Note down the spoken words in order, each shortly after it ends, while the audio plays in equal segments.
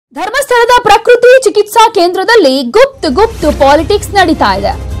ಧರ್ಮಸ್ಥಳದ ಪ್ರಕೃತಿ ಚಿಕಿತ್ಸಾ ಕೇಂದ್ರದಲ್ಲಿ ಗುಪ್ತ ಪಾಲಿಟಿಕ್ಸ್ ನಡೀತಾ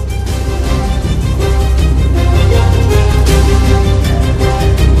ಇದೆ.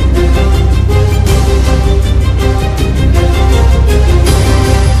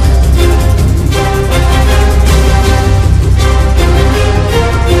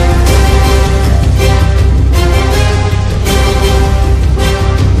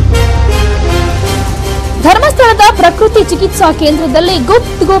 ಧರ್ಮಸ್ಥಳದ ಪ್ರಕೃತಿ ಚಿಕಿತ್ಸಾ ಕೇಂದ್ರದಲ್ಲಿ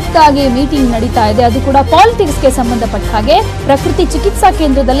ಗುಪ್ತಾಗಿ ಮೀಟಿಂಗ್ ನಡೀತಾ ಇದೆ. ಅದು ಕೂಡ ಪಾಲಿಟಿಕ್ಸ್ಗೆ ಸಂಬಂಧಪಟ್ಟ ಹಾಗೆ. ಪ್ರಕೃತಿ ಚಿಕಿತ್ಸಾ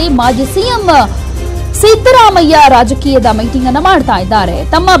ಕೇಂದ್ರದಲ್ಲಿ ಮಾಜಿ ಸಿಎಂ ಸಿದ್ದರಾಮಯ್ಯ ರಾಜಕೀಯದ ಮೀಟಿಂಗ್ ಅನ್ನು ಮಾಡ್ತಾ ಇದ್ದಾರೆ.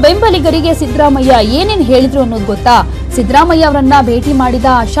 ತಮ್ಮ ಬೆಂಬಲಿಗರಿಗೆ ಸಿದ್ದರಾಮಯ್ಯ ಏನೇನು ಹೇಳಿದ್ರು ಅನ್ನೋದು ಗೊತ್ತಾ? ಸಿದ್ದರಾಮಯ್ಯ ಅವರನ್ನ ಭೇಟಿ ಮಾಡಿದ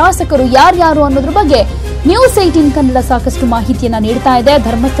ಶಾಸಕರು ಯಾರ್ಯಾರು ಅನ್ನೋದ್ರ ಬಗ್ಗೆ News18 ಕನ್ನಡ ಸಾಕಷ್ಟು ಮಾಹಿತಿಯನ್ನ ನೀಡ್ತಾ ಇದೆ.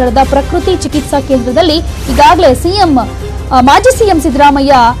 ಧರ್ಮಸ್ಥಳದ ಪ್ರಕೃತಿ ಚಿಕಿತ್ಸಾ ಕೇಂದ್ರದಲ್ಲಿ ಈಗಾಗಲೇ ಮಾಜಿ ಸಿಎಂ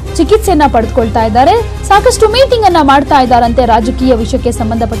ಸಿದ್ದರಾಮಯ್ಯ ಚಿಕಿತ್ಸೆಯನ್ನ ಪಡೆದುಕೊಳ್ತಾ ಇದ್ದಾರೆ. ಸಾಕಷ್ಟು ಮೀಟಿಂಗ್ ಅನ್ನ ಮಾಡ್ತಾ ಇದ್ದಾರಂತೆ. ರಾಜಕೀಯ ವಿಷಯಕ್ಕೆ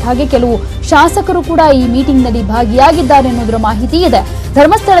ಸಂಬಂಧಪಟ್ಟ ಹಾಗೆ ಕೆಲವು ಶಾಸಕರು ಕೂಡ ಈ ಮೀಟಿಂಗ್ ನಲ್ಲಿ ಭಾಗಿಯಾಗಿದ್ದಾರೆ ಅನ್ನೋದರ ಮಾಹಿತಿ ಇದೆ.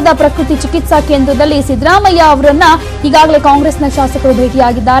 ಧರ್ಮಸ್ಥಳದ ಪ್ರಕೃತಿ ಚಿಕಿತ್ಸಾ ಕೇಂದ್ರದಲ್ಲಿ ಸಿದ್ದರಾಮಯ್ಯ ಅವರನ್ನ ಈಗಾಗಲೇ ಕಾಂಗ್ರೆಸ್ನ ಶಾಸಕರು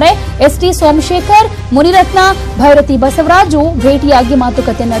ಭೇಟಿಯಾಗಿದ್ದಾರೆ. ಎಸ್ಟಿ ಸೋಮಶೇಖರ್, ಮುನಿರತ್ನ, ಭೈರತಿ ಬಸವರಾಜು ಭೇಟಿಯಾಗಿ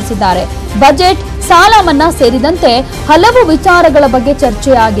ಮಾತುಕತೆ ನಡೆಸಿದ್ದಾರೆ. ಬಜೆಟ್, ಸಾಲ ಮನ್ನಾ ಸೇರಿದಂತೆ ಹಲವು ವಿಚಾರಗಳ ಬಗ್ಗೆ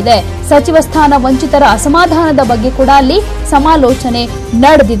ಚರ್ಚೆಯಾಗಿದೆ. ಸಚಿವ ಸ್ಥಾನ ವಂಚಿತರ ಅಸಮಾಧಾನದ ಬಗ್ಗೆ ಕೂಡ ಅಲ್ಲಿ ಸಮಾಲೋಚನೆ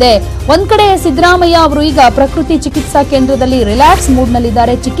ನಡೆದಿದೆ. ಒಂದ್ ಕಡೆ ಸಿದ್ದರಾಮಯ್ಯ ಅವರು ಈಗ ಪ್ರಕೃತಿ ಚಿಕಿತ್ಸಾ ಕೇಂದ್ರದಲ್ಲಿ ರಿಲ್ಯಾಕ್ಸ್ ಮೂಡ್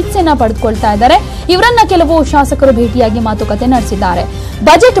ನಲ್ಲಿದ್ದಾರೆ, ಚಿಕಿತ್ಸೆಯನ್ನ ಪಡೆದುಕೊಳ್ತಾ ಇದ್ದಾರೆ. ಇವರನ್ನ ಕೆಲವು ಶಾಸಕರು ಭೇಟಿಯಾಗಿ ಮಾತುಕತೆ ನಡೆಸಿದ್ದಾರೆ.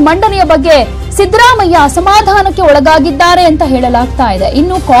 ಬಜೆಟ್ ಮಂಡನೆಯ ಬಗ್ಗೆ ಸಿದ್ದರಾಮಯ್ಯ ಅಸಮಾಧಾನಕ್ಕೆ ಒಳಗಾಗಿದ್ದಾರೆ ಅಂತ ಹೇಳಲಾಗ್ತಾ ಇದೆ.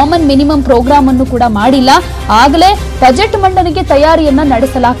 ಇನ್ನು ಕಾಮನ್ ಮಿನಿಮಮ್ ಪ್ರೋಗ್ರಾಮ್ ಅನ್ನು ಕೂಡ ಮಾಡಿಲ್ಲ. ಆಗಲೇ ಬಜೆಟ್ ಮಂಡನೆಗೆ ತಯಾರಿಯನ್ನ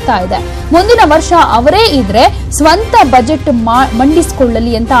ನಡೆಸಲಾಗ್ತಾ ಇದೆ. ಮುಂದಿನ ವರ್ಷ ಅವರೇ ಇದ್ರೆ ಸ್ವಂತ ಬಜೆಟ್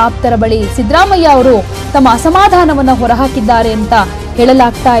ಮಂಡಿಸಿಕೊಳ್ಳಲಿ ಅಂತ ಆಪ್ತರ ಬಳಿ ಸಿದ್ದರಾಮಯ್ಯ ಅವರು ತಮ್ಮ ಅಸಮಾಧಾನವನ್ನ ಹೊರಹಾಕಿದ್ದಾರೆ ಅಂತ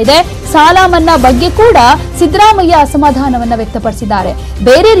ಹೇಳಲಾಗ್ತಾ ಇದೆ. ಸಾಲ ಮನ್ನಾ ಬಗ್ಗೆ ಕೂಡ ಸಿದ್ದರಾಮಯ್ಯ ಅಸಮಾಧಾನವನ್ನ ವ್ಯಕ್ತಪಡಿಸಿದ್ದಾರೆ.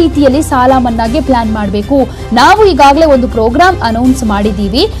 ಬೇರೆ ರೀತಿಯಲ್ಲಿ ಸಾಲ ಮನ್ನಾಗೆ ಪ್ಲಾನ್ ಮಾಡಬೇಕು. ನಾವು ಈಗಾಗಲೇ ಒಂದು ಪ್ರೋಗ್ರಾಂ ಅನೌನ್ಸ್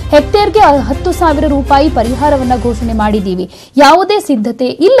ಮಾಡಿದ್ದೀವಿ. ಹೆಕ್ಟೇರ್ಗೆ 10,000 ರೂಪಾಯಿ ಪರಿಹಾರವನ್ನ ಘೋಷಣೆ ಮಾಡಿದ್ದೀವಿ. ಯಾವುದೇ ಸಿದ್ಧತೆ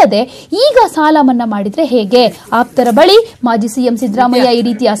ಇಲ್ಲದೆ ಈಗ ಸಾಲ ಮನ್ನಾ ಮಾಡಿದ್ರೆ ಹೇಗೆ? ಆಪ್ತರ ಬಳಿ ಮಾಜಿ ಸಿಎಂ ಸಿದ್ದರಾಮಯ್ಯ ಈ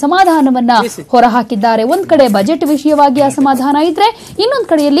ರೀತಿ ಅಸಮಾಧಾನವನ್ನ ಹೊರಹಾಕಿದ್ದಾರೆ. ಒಂದ್ ಕಡೆ ಬಜೆಟ್ ವಿಷಯವಾಗಿ ಅಸಮಾಧಾನ ಇದ್ರೆ, ಇನ್ನೊಂದ್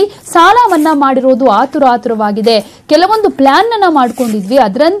ಕಡೆಯಲ್ಲಿ ಸಾಲ ಮನ್ನಾ ಮಾಡಿರೋದು ಆತುರವಾಗಿದೆ. ಕೆಲವೊಂದು ಪ್ಲಾನ್ ಅನ್ನ ಮಾಡ್ಕೊಂಡಿದ್ವಿ,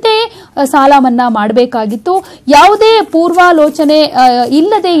 ಅದರಂತೆ ಸಾಲ ಮನ್ನಾ ಮಾಡಬೇಕಾಗಿತ್ತು. ಯಾವುದೇ ಪೂರ್ವಾಲೋಚನೆ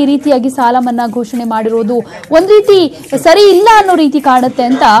ಇಲ್ಲದೆ ಈ ರೀತಿಯಾಗಿ ಸಾಲ ಮನ್ನಾ ಘೋಷಣೆ ಮಾಡಿರೋದು ಒಂದ್ ರೀತಿ ಸರಿ ಇಲ್ಲ ಅನ್ನೋ ರೀತಿ ಕಾಣುತ್ತೆ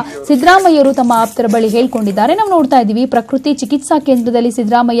ಅಂತ ಸಿದ್ದರಾಮಯ್ಯರು ತಮ್ಮ ಆಪ್ತರ ಬಳಿ ಹೇಳ್ಕೊಂಡಿದ್ದಾರೆ. ನಾವು ನೋಡ್ತಾ ಇದ್ದೀವಿ, ಪ್ರಕೃತಿ ಚಿಕಿತ್ಸಾ ಕೇಂದ್ರದಲ್ಲಿ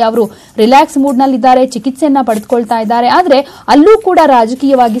ಸಿದ್ದರಾಮಯ್ಯ ಅವರು ರಿಲ್ಯಾಕ್ಸ್ ಮೂಡ್ ನಲ್ಲಿದ್ದಾರೆ, ಚಿಕಿತ್ಸೆಯನ್ನ ಪಡೆದುಕೊಳ್ತಾ ಇದ್ದಾರೆ. ಆದ್ರೆ ಅಲ್ಲೂ ಕೂಡ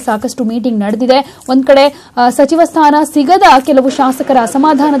ರಾಜಕೀಯವಾಗಿ ಸಾಕಷ್ಟು ಮೀಟಿಂಗ್ ನಡೆದಿದೆ. ಒಂದ್ ಕಡೆ ಸಚಿವ ಸ್ಥಾನ ಸಿಗದ ಕೆಲವು ಶಾಸಕರ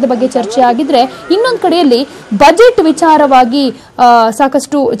ಅಸಮಾಧಾನದ ಬಗ್ಗೆ ಚರ್ಚೆ ಆಗಿದ್ರೆ, ಇನ್ನೊಂದ್ ಕಡೆಯಲ್ಲಿ ಬಜೆಟ್ ವಿಚಾರವಾಗಿ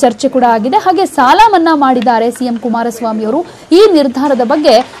ಸಾಕಷ್ಟು ಚರ್ಚೆ ಕೂಡ ಆಗಿದೆ. ಹಾಗೆ ಸಾಲ ಮನ್ನಾ ಮಾಡಿದ್ದಾರೆ ಸಿಎಂ ಕುಮಾರಸ್ವಾಮಿ ಅವರು. ಈ ನಿರ್ಧಾರದ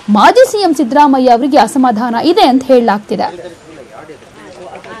ಬಗ್ಗೆ ಮಾಜಿ ಸಿಎಂ ಸಿದ್ದರಾಮಯ್ಯ ಅವರಿಗೆ ಅಸಮಾಧಾನ ಇದೆ ಅಂತ ಹೇಳಲಾಗ್ತಿದೆ.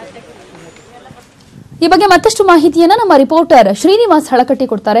 ಈ ಬಗ್ಗೆ ಮತ್ತಷ್ಟು ಮಾಹಿತಿಯನ್ನ ನಮ್ಮ ರಿಪೋರ್ಟರ್ ಶ್ರೀನಿವಾಸ್ ಹಳಕಟ್ಟಿ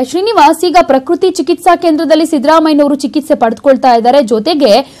ಕೊಡ್ತಾರೆ. ಶ್ರೀನಿವಾಸ್, ಈಗ ಪ್ರಕೃತಿ ಚಿಕಿತ್ಸಾ ಕೇಂದ್ರದಲ್ಲಿ ಸಿದ್ದರಾಮಯ್ಯನವರು ಚಿಕಿತ್ಸೆ ಪಡೆದುಕೊಳ್ತಾ ಇದ್ದಾರೆ,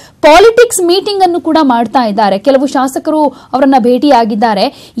 ಜೊತೆಗೆ ಪಾಲಿಟಿಕ್ಸ್ ಮೀಟಿಂಗ್ ಅನ್ನು ಕೂಡ ಮಾಡ್ತಾ ಇದ್ದಾರೆ. ಕೆಲವು ಶಾಸಕರು ಅವರನ್ನ ಭೇಟಿಯಾಗಿದ್ದಾರೆ.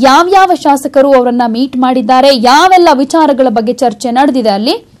 ಯಾವ್ಯಾವ ಶಾಸಕರು ಅವರನ್ನ ಮೀಟ್ ಮಾಡಿದ್ದಾರೆ, ಯಾವೆಲ್ಲ ವಿಚಾರಗಳ ಬಗ್ಗೆ ಚರ್ಚೆ ನಡೆದಿದೆ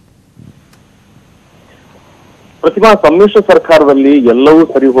ಅಲ್ಲಿ? ಪ್ರತಿಮಾ, ಸಮ್ಮಿಶ್ರ ಸರ್ಕಾರದಲ್ಲಿ ಎಲ್ಲವೂ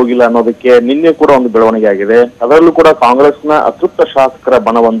ಸರಿ ಹೋಗಿಲ್ಲ ಅನ್ನೋದಕ್ಕೆ ನಿನ್ನೆ ಕೂಡ ಒಂದು ಬೆಳವಣಿಗೆ ಆಗಿದೆ. ಅದರಲ್ಲೂ ಕೂಡ ಕಾಂಗ್ರೆಸ್ನ ಅತೃಪ್ತ ಶಾಸಕರ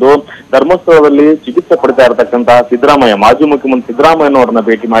ಬಣವೊಂದು ಧರ್ಮಸ್ಥಳದಲ್ಲಿ ಚಿಕಿತ್ಸೆ ಪಡಿತಾ ಇರತಕ್ಕಂತಹ ಸಿದ್ದರಾಮಯ್ಯ, ಮಾಜಿ ಮುಖ್ಯಮಂತ್ರಿ ಸಿದ್ದರಾಮಯ್ಯನವರನ್ನ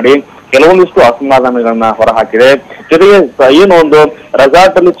ಭೇಟಿ ಮಾಡಿ ಕೆಲವೊಂದಿಷ್ಟು ಅಸಮಾಧಾನಗಳನ್ನ ಹೊರಹಾಕಿದೆ. ಜೊತೆಗೆ ಏನು ಒಂದು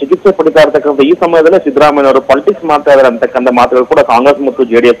ರೆಸಾರ್ಟ್ ಅಲ್ಲಿ ಚಿಕಿತ್ಸೆ ಪಡಿತಾ ಇರತಕ್ಕಂಥ ಈ ಸಮಯದಲ್ಲೇ ಸಿದ್ದರಾಮಯ್ಯನವರು ಪಾಲಿಟಿಕ್ಸ್ ಮಾಡ್ತಾ ಇದ್ದಾರೆ ಅಂತಕ್ಕಂಥ ಮಾತುಗಳು ಕೂಡ ಕಾಂಗ್ರೆಸ್ ಮತ್ತು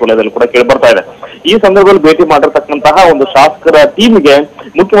ಜೆಡಿಎಸ್ ವಲಯದಲ್ಲಿ ಕೂಡ ಕೇಳಿ ಬರ್ತಾ ಇದೆ. ಈ ಸಂದರ್ಭದಲ್ಲಿ ಭೇಟಿ ಮಾಡಿರ್ತಕ್ಕಂತಹ ಒಂದು ಶಾಸಕರ ಟೀಮ್ಗೆ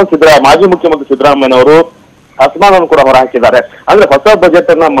ಮಾಜಿ ಮುಖ್ಯಮಂತ್ರಿ ಸಿದ್ದರಾಮಯ್ಯನವರು ಅಸಮಾಧಾನ ಕೂಡ ಹೊರಹಾಕಿದ್ದಾರೆ. ಅಂದ್ರೆ ಹೊಸ ಬಜೆಟ್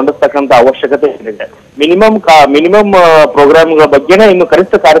ಅನ್ನ ಮಂಡಿಸ್ತಕ್ಕಂಥ ಅವಶ್ಯಕತೆ ಏನಿದೆ, ಮಿನಿಮಮ್ ಪ್ರೋಗ್ರಾಮ್ಗಳ ಬಗ್ಗೆನೇ, ಇನ್ನು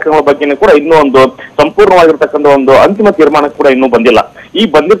ಕನಿಷ್ಠ ಕಾರ್ಯಕ್ರಮಗಳ ಬಗ್ಗೆನೇ ಕೂಡ ಇನ್ನೂ ಒಂದು ಸಂಪೂರ್ಣವಾಗಿರ್ತಕ್ಕಂಥ ಒಂದು ಅಂತಿಮ ತೀರ್ಮಾನ ಕೂಡ ಇನ್ನೂ ಬಂದಿಲ್ಲ. ಈ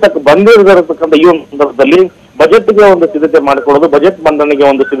ಬಂದಿರತಕ್ಕಂಥ ಈ ಒಂದು ಸಂದರ್ಭದಲ್ಲಿ ಬಜೆಟ್ಗೆ ಒಂದು ಸಿದ್ಧತೆ ಮಾಡಿಕೊಳ್ಳೋದು, ಬಜೆಟ್ ಮಂಡನೆಗೆ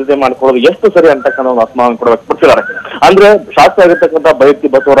ಒಂದು ಸಿದ್ಧತೆ ಮಾಡಿಕೊಳ್ಳೋದು ಎಷ್ಟು ಸರಿ ಅಂತಕ್ಕಂಥ ಒಂದು ಅಸಮಾಧಾನ ಕೂಡ ವ್ಯಕ್ತಪಡಿಸಿದ್ದಾರೆ. ಅಂದ್ರೆ ಶಾಸಕರಾಗಿರ್ತಕ್ಕಂಥ ಭೈರತಿ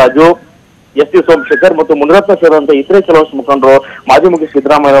ಬಸವರಾಜು, ಎಸ್ಟಿ ಸೋಮಶೇಖರ್ ಮತ್ತು ಮುನಿರತ್ನ ಸೇರಿದಂತೆ ಇತರೆ ಕೆಲವಷ್ಟು ಮುಖಂಡರು ಮಾಜಿ ಮುಖ್ಯ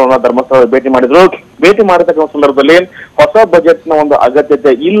ಸಿದ್ದರಾಮಯ್ಯ ಧರ್ಮಸ್ಥಳ ಭೇಟಿ ಮಾಡಿದ್ರು. ಭೇಟಿ ಮಾಡತಕ್ಕಂಥ ಸಂದರ್ಭದಲ್ಲಿ ಹೊಸ ಬಜೆಟ್ ನ ಒಂದು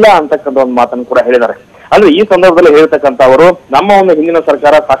ಅಗತ್ಯತೆ ಇಲ್ಲ ಅಂತಕ್ಕಂಥ ಒಂದು ಮಾತನ್ನು ಕೂಡ ಹೇಳಿದ್ದಾರೆ. ಅಂದ್ರೆ ಈ ಸಂದರ್ಭದಲ್ಲಿ ಹೇಳ್ತಕ್ಕಂಥ ಅವರು, ನಮ್ಮ ಒಂದು ಹಿಂದಿನ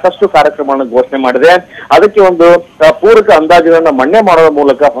ಸರ್ಕಾರ ಸಾಕಷ್ಟು ಕಾರ್ಯಕ್ರಮಗಳನ್ನು ಘೋಷಣೆ ಮಾಡಿದೆ, ಅದಕ್ಕೆ ಒಂದು ಪೂರಕ ಅಂದಾಜುಗಳನ್ನ ಮಣ್ಣೆ ಮಾಡೋದ್ರ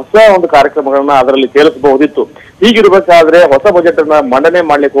ಮೂಲಕ ಹೊಸ ಒಂದು ಕಾರ್ಯಕ್ರಮಗಳನ್ನ ಅದರಲ್ಲಿ ಸೇರಿಸಬಹುದಿತ್ತು. ಹೀಗಿರ್ಬೇಕಾದ್ರೆ ಹೊಸ ಬಜೆಟ್ ಅನ್ನ ಮಂಡನೆ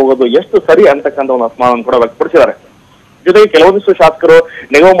ಮಾಡ್ಲಿಕ್ಕೆ ಹೋಗೋದು ಎಷ್ಟು ಸರಿ ಅಂತಕ್ಕಂಥ ಒಂದು ಅಸಮಾಧಾನ ಕೂಡ ವ್ಯಕ್ತಪಡಿಸಿದ್ದಾರೆ. ಜೊತೆಗೆ ಕೆಲವೊಂದಿಷ್ಟು ಶಾಸಕರು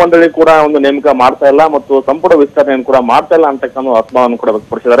ನಿಗಮ ಮಂಡಳಿ ಕೂಡ ಒಂದು ನೇಮಕ ಮಾಡ್ತಾ ಇಲ್ಲ ಮತ್ತು ಸಂಪುಟ ವಿಸ್ತರಣೆಯನ್ನು ಕೂಡ ಮಾಡ್ತಾ ಇಲ್ಲ ಅಂತಕ್ಕಂಥ ಅಸಮಾಧಾನ ಕೂಡ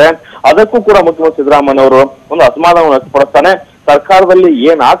ವ್ಯಕ್ತಪಡಿಸಿದ್ದಾರೆ. ಅದಕ್ಕೂ ಕೂಡ ಮುಖ್ಯಮಂತ್ರಿ ಸಿದ್ದರಾಮಯ್ಯ ಅವರು ಒಂದು ಅಸಮಾಧಾನ ವ್ಯಕ್ತಪಡಿಸ್ತಾನೆ. ಸರ್ಕಾರದಲ್ಲಿ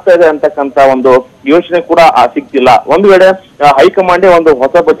ಏನ್ ಆಗ್ತಾ ಇದೆ ಅಂತಕ್ಕಂತ ಒಂದು ಯೋಚನೆ ಕೂಡ ಸಿಗ್ತಿಲ್ಲ. ಒಂದು ವೇಳೆ ಹೈಕಮಾಂಡ್ ಒಂದು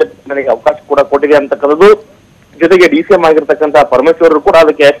ಹೊಸ ಬಜೆಟ್ ನನಗೆ ಅವಕಾಶ ಕೂಡ ಕೊಟ್ಟಿದೆ ಅಂತಕ್ಕಂಥದ್ದು, ಜೊತೆಗೆ ಡಿಸಿಎಂ ಆಗಿರ್ತಕ್ಕಂಥ ಪರಮೇಶ್ವರ್ ಕೂಡ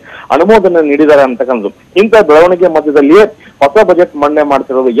ಅದಕ್ಕೆ ಅನುಮೋದನೆ ನೀಡಿದ್ದಾರೆ ಅಂತಕ್ಕಂಥದ್ದು. ಇಂಥ ಬೆಳವಣಿಗೆ ಮಧ್ಯದಲ್ಲಿಯೇ ಹೊಸ ಬಜೆಟ್ ಮಂಡನೆ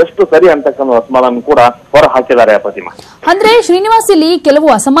ಮಾಡ್ತಿರೋದು ಎಷ್ಟು ಸರಿ ಅಂತಕ್ಕಂಥ ಅಸಮಾಧಾನ ಕೂಡ ಹೊರ ಹಾಕಿದ್ದಾರೆ ಪ್ರತಿಮಾ. ಅಂದ್ರೆ ಶ್ರೀನಿವಾಸ್, ಇಲ್ಲಿ ಕೆಲವು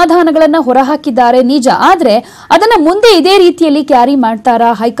ಅಸಮಾಧಾನಗಳನ್ನ ಹೊರಹಾಕಿದ್ದಾರೆ ನಿಜ, ಆದ್ರೆ ಅದನ್ನ ಮುಂದೆ ಇದೇ ರೀತಿಯಲ್ಲಿ ಕ್ಯಾರಿ ಮಾಡ್ತಾರಾ,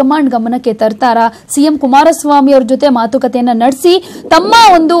 ಹೈಕಮಾಂಡ್ ಗಮನಕ್ಕೆ ತರ್ತಾರಾ, ಸಿಎಂ ಕುಮಾರಸ್ವಾಮಿ ಅವ್ರ ಜೊತೆ ಮಾತುಕತೆಯನ್ನ ನಡೆಸಿ ತಮ್ಮ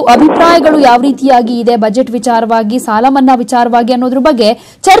ಒಂದು ಅಭಿಪ್ರಾಯಗಳು ಯಾವ ರೀತಿಯಾಗಿ ಇದೆ ಬಜೆಟ್ ವಿಚಾರವಾಗಿ, ಸಾಲ ಮನ್ನಾ ವಿಚಾರವಾಗಿ ಅನ್ನೋದ್ರ ಬಗ್ಗೆ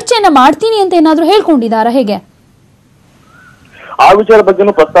ಚರ್ಚೆಯನ್ನ ಮಾಡ್ತೀನಿ ಅಂತ ಏನಾದ್ರೂ ಹೇಳ್ಕೊಂಡಿದ್ದಾರಾ, ಹೇಗೆ? ಆ ವಿಚಾರ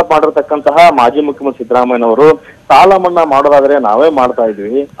ಬಗ್ಗೆನೂ ಪ್ರಸ್ತಾಪ ಮಾಡಿರ್ತಕ್ಕಂತಹ ಮಾಜಿ ಮುಖ್ಯಮಂತ್ರಿ ಸಿದ್ದರಾಮಯ್ಯನವರು ಸಾಲ ಮನ್ನಾ ಮಾಡೋದಾದ್ರೆ ನಾವೇ ಮಾಡ್ತಾ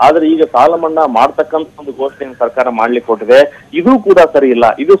ಇದ್ವಿ, ಆದ್ರೆ ಈಗ ಸಾಲ ಮನ್ನಾ ಮಾಡ್ತಕ್ಕಂಥ ಒಂದು ಘೋಷಣೆಯನ್ನು ಸರ್ಕಾರ ಮಾಡ್ಲಿಕ್ಕೆ ಕೊಟ್ಟಿದೆ, ಇದು ಕೂಡ ಸರಿ ಇಲ್ಲ,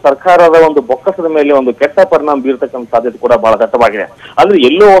 ಇದು ಸರ್ಕಾರದ ಒಂದು ಬೊಕ್ಕಸದ ಮೇಲೆ ಒಂದು ಕೆಟ್ಟ ಪರಿಣಾಮ ಬೀರ್ತಕ್ಕಂಥ ಸಾಧ್ಯತೆ ಕೂಡ ಬಹಳ ದಟ್ಟವಾಗಿದೆ. ಅಂದ್ರೆ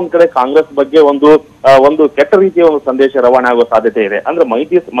ಎಲ್ಲೋ ಒಂದ್ ಕಡೆ ಕಾಂಗ್ರೆಸ್ ಬಗ್ಗೆ ಒಂದು ಕೆಟ್ಟ ರೀತಿಯ ಒಂದು ಸಂದೇಶ ರವಾನೆ ಆಗುವ ಸಾಧ್ಯತೆ ಇದೆ. ಅಂದ್ರೆ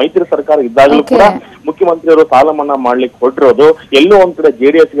ಮೈತ್ರಿ ಸರ್ಕಾರ ಇದ್ದಾಗಲೂ ಕೂಡ ಮುಖ್ಯಮಂತ್ರಿಯವರು ಸಾಲ ಮನ್ನಾ ಮಾಡ್ಲಿಕ್ಕೆ ಹೊರಟಿರೋದು ಎಲ್ಲೋ ಒಂದ್ ಕಡೆ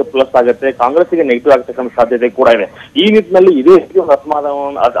ಜೆಡಿಎಸ್ ಗೆ ಪ್ಲಸ್ ಆಗುತ್ತೆ, ಕಾಂಗ್ರೆಸ್ಗೆ ನೆಗೆಟಿವ್ ಆಗ್ತಕ್ಕಂಥ ಸಾಧ್ಯತೆ ಕೂಡ ಇದೆ. ಈ ನಿಟ್ಟಿನಲ್ಲಿ ಇದೇ ಒಂದು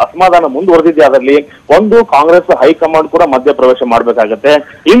ಅಸಮಾಧಾನ ಮುಂದುವರೆದಿದೆ. ಅದರಲ್ಲಿ ಒಂದು ಕಾಂಗ್ರೆಸ್ ಹೈಕಮಾಂಡ್ ಕೂಡ ಮಧ್ಯ ಪ್ರವೇಶ ಮಾಡ್ಬೇಕಾಗತ್ತೆ.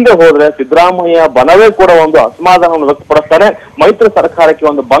 ಹಿಂದೆ ಹೋದ್ರೆ ಸಿದ್ದರಾಮಯ್ಯ ಬನವೇ ಕೂಡ ಒಂದು ಅಸಮಾಧಾನವನ್ನು ವ್ಯಕ್ತಪಡಿಸ್ತಾರೆ, ಮೈತ್ರಿ ಸರ್ಕಾರಕ್ಕೆ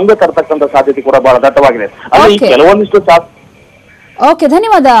ಒಂದು ಭಂಗ ತರತಕ್ಕಂಥ ಸಾಧ್ಯತೆ ಕೂಡ ಬಹಳ ದಟ್ಟವಾಗಿದೆ. ಅಂದ್ರೆ ಈ ಕೆಲವೊಂದಿಷ್ಟು ಓಕೆ,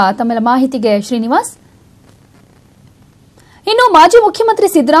 ಧನ್ಯವಾದ ತಮ್ಮೆಲ್ಲ ಮಾಹಿತಿಗೆ ಶ್ರೀನಿವಾಸ್. ಇನ್ನು ಮಾಜಿ ಮುಖ್ಯಮಂತ್ರಿ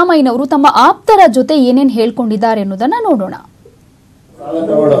ಸಿದ್ದರಾಮಯ್ಯನವರು ತಮ್ಮ ಆಪ್ತರ ಜೊತೆ ಏನೇನ್ ಹೇಳ್ಕೊಂಡಿದ್ದಾರೆ ಅನ್ನೋದನ್ನ ನೋಡೋಣ.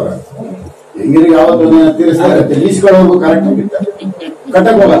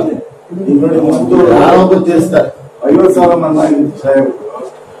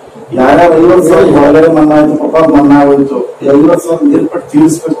 ಯಾರ್ಯಾರು 50,000 ಒಳಗಡೆ ಮನ್ನಾ ಆಯ್ತು, ಪಾಪ ಮನ್ನಾ ಆಗೋಯ್ತು, 50,000 ಮೇಲ್ಪಟ್ಟು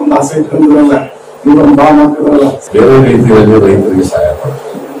ತೀರಿಸಬೇಕು ಅಂತ ಆಸೆ ಇಟ್ಕೊಂಡಿರಲ್ಲ, ಇವ್ರನ್ನ ಬಾ ಮಾಡ್ತಿರಲ್ಲ. ಬೇರೆ ರೀತಿಯಲ್ಲಿ ರೈತರಿಗೆ ಸಹಾಯ ಮಾಡ್ತಾರೆ,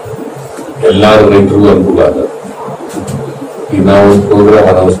 ಎಲ್ಲಾರು ರೈತರಿಗೂ ಅನುಕೂಲ ಆಗುತ್ತೆ. ಈಗ ನಾವು ಒಂದು ಪ್ರೋಗ್ರಾಮ್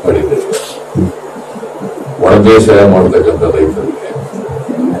ಅನೌನ್ಸ್ ಮಾಡಿದ್ದೇವೆ, ಒಣ ಬೇಸಾಯ ಮಾಡತಕ್ಕಂಥ ರೈತರಿಗೆ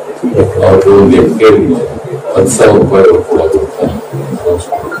ಅವ್ರಿಗೆ ಒಂದು ಎಕರೆಗೆ 10,000 ರೂಪಾಯಿ ಕೊಡೋದು ಅಂತ ಅನೌನ್ಸ್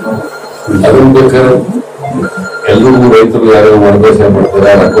ಮಾಡಿದ್ದೇವೆ. ಅದನ್ನ ಬೇಕಾದ್ರೆ ಎಲ್ಲರಿಗೂ ರೈತರು ಯಾರು ಒಣ ಬೇಸಾಯ ಮಾಡ್ತಾರೆ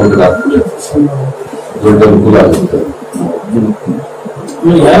ಅವ್ರ ಅಕೌಂಟ್ಗೆ ಹಾಕ್ಬಿಡಿ, ದೊಡ್ಡ ಅನುಕೂಲ ಆಗುತ್ತೆ.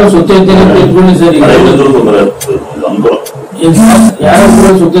 ಯಾರೋ ಸುತ್ತ ಇದ್ದಾರೆ ಅಂತ ಇಟ್ಕೊಳ್ಳಿ ಸರ್, ಯಾರೋ ಕೂಡ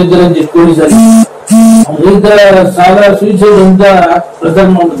ಸುತ್ತ ಇದ್ದಾರೆ ಅಂತ ಇಟ್ಕೊಳ್ಳಿ ಸರ್, ರೈತರ ಸಾಲ ಸೂಸೈಡ್ ಅಂತ ಪ್ರಚಾರ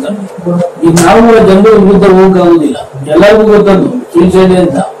ಮಾಡುತ್ತಾರೆ. ಈಗ ನಾವು ಜನರ ವಿರುದ್ಧ ಹೋಗಕ್ಕಾಗುದಿಲ್ಲ, ಎಲ್ಲರಿಗೂ ಗೊತ್ತದು ಸೂಸೈಡ್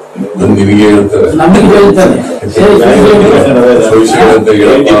ಅಂತ, ನಿಮಗೆ ಹೇಳ್ತಾರೆ, ನಮಗೆ ಹೇಳ್ತಾರೆ.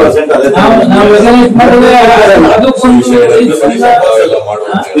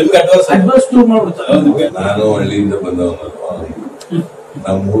 ನಾನು ಹಳ್ಳಿಯಿಂದ ಬಂದವನಲ್ವಾ,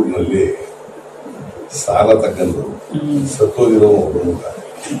 ನಮ್ಮ ಊರಿನಲ್ಲಿ ಸಾಲ ತಕ್ಕಂಡು ಸತ್ತೋಗಿರೋ ಒಬ್ಬರು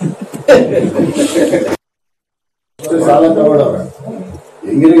ಸಾಲ ತಗೊಳ್ಳೋರ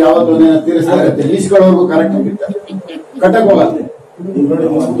ಹೆಂಗಿರಿಗೆ ಯಾವತ್ತು ತೀರಿಸ್ತಾರೆ, ಲೀಸ್ಗಳವರೆಗೂ ಕರೆಕ್ಟ್ ಆಗಿರ್ತಾರೆ, ಕಟ್ಟಕ್ ಹೋಗಲ್ಲ.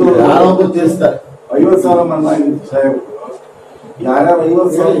 ಯಾರೊಬ್ಬರು ತೀರಿಸ್ತಾರೆ, 50,000 ಮನ್ನಾ ಆಗಿತ್ತು ಸಾಹೇಬ್ರು, ಯಾರ್ಯಾರು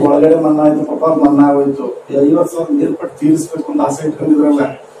 50,000 ಒಳಗಡೆ ಮನ್ನಾ ಆಯ್ತು, ಪಾಪ ಮನ್ನಾ ಆಗೋಯ್ತು, 50,000 ಮೇಲ್ಪಟ್ಟು ತೀರಿಸಬೇಕು ಅಂತ ಆಸೆ ಇಟ್ಕೊಂಡಿದ್ರಲ್ಲ,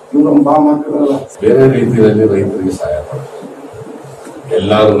 ಇವ್ರನ್ನ ಬಾ ಮಾಡ್ತಿರಲ್ಲ. ಬೇರೆ ರೀತಿಯಲ್ಲಿ ರೈತರಿಗೆ ಸಹಾಯ ಮಾಡ್ತಾರೆ,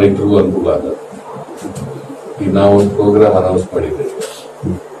 ಎಲ್ಲಾರು ರೈತರಿಗೂ ಅನುಕೂಲ ಆಗುತ್ತೆ. ಈಗ ನಾವು ಒಂದು ಪ್ರೋಗ್ರಾಮ್ ಅನೌನ್ಸ್ ಮಾಡಿದ್ದೇವೆ,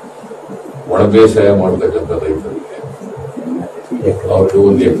 ಒಣ ಬೇಸಾಯ ಮಾಡತಕ್ಕಂಥ ರೈತರಿಗೆ ಅವ್ರಿಗೆ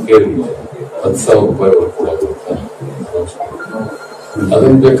ಒಂದು ಎಕರೆಗೆ 10,000 ರೂಪಾಯಿ ಕೊಡೋದು ಅಂತ ಅನೌನ್ಸ್ ಮಾಡಿದ್ದೇವೆ.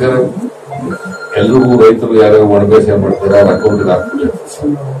 ಅದನ್ನ ಬೇಕಾದ್ರೆ ಎಲ್ಲರಿಗೂ ರೈತರು ಯಾರ್ಯಾರು ಒಣ ಬೇಸಾಯ ಮಾಡ್ತಾರೆ ಅವ್ರ ಅಕೌಂಟ್ಗೆ ಹಾಕ್ಬಿಡಿ,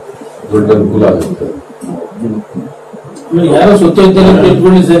 ದೊಡ್ಡ ಅನುಕೂಲ ಆಗುತ್ತೆ. ಯಾರೋ ಸುತ್ತ ಇದ್ದಾರೆ ಅಂತ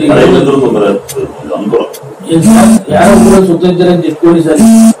ಇಟ್ಕೊಳ್ಳಿ ಸರ್, ಯಾರೋ ಕೂಡ ಸುತ್ತ ಇದ್ದಾರೆ ಅಂತ ಇಟ್ಕೊಳ್ಳಿ ಸರ್,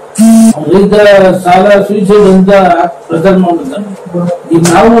 ರೈತರ ಸಾಲ ಸೂಸೈಡ್ ಅಂತ ಪ್ರಚಾರ ಮಾಡುತ್ತಾರೆ. ಈಗ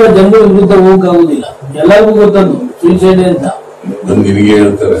ನಾವು ಜನರ ವಿರುದ್ಧ ಹೋಗಕ್ಕಾಗುದಿಲ್ಲ, ಎಲ್ಲರಿಗೂ ಗೊತ್ತದು ಸೂಸೈಡ್ ಅಂತ, ನಿಮಗೆ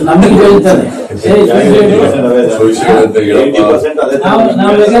ಹೇಳ್ತಾರೆ, ನಮಗೆ ಹೇಳ್ತಾರೆ. ನಾವು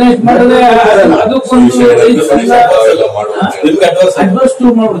ರೆಕಗ್ನೈಸ್ ಮಾಡಿದ್ರೆ ಅಡ್ವೈಸ್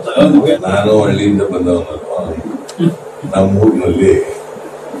ಮಾಡ್ಬಿಡ್ತಾರೆ. ನಾನು ಹಳ್ಳಿಯಿಂದ ಬಂದವನಲ್ವಾ, ನಮ್ಮ ಊರಿನಲ್ಲಿ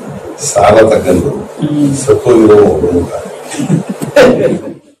ಸಾಲ ತಕ್ಕಂಡು ಸತ್ತೋಗಿರೋ ಒಬ್ಬರು